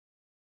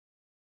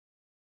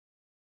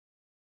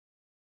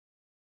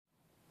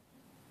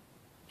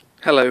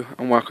Hello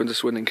and welcome to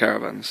Swindon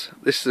Caravans.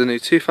 This is a new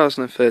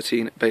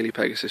 2013 Bailey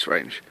Pegasus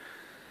range.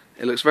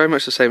 It looks very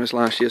much the same as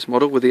last year's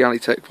model with the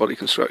Alitech body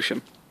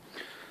construction.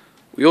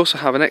 We also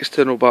have an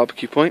external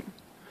barbecue point.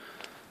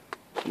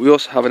 We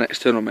also have an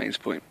external mains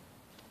point.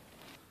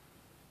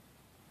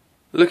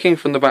 Looking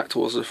from the back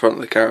towards the front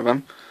of the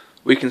Caravan,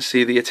 we can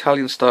see the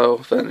Italian style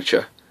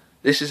furniture.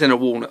 This is in a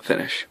walnut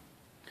finish.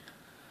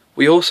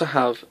 We also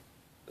have,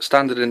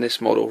 standard in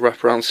this model,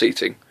 wraparound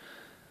seating.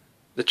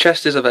 The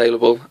chest is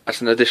available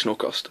at an additional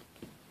cost.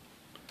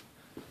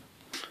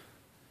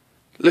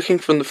 Looking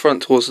from the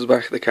front towards the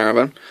back of the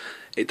Caravan,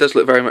 it does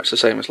look very much the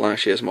same as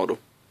last year's model.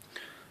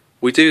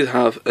 We do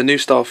have a new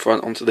style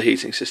front onto the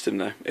heating system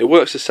now. It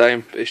works the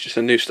same, but it's just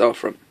a new style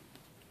front.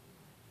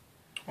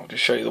 I'll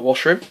just show you the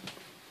washroom.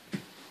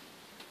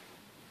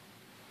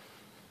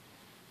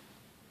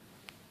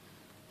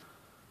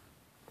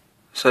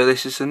 So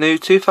this is the new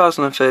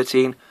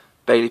 2013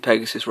 Bailey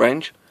Pegasus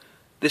range.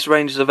 This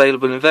range is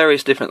available in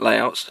various different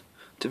layouts.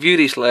 To view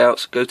these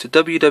layouts, go to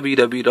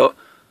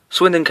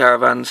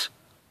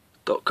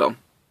www.swindoncaravans.com.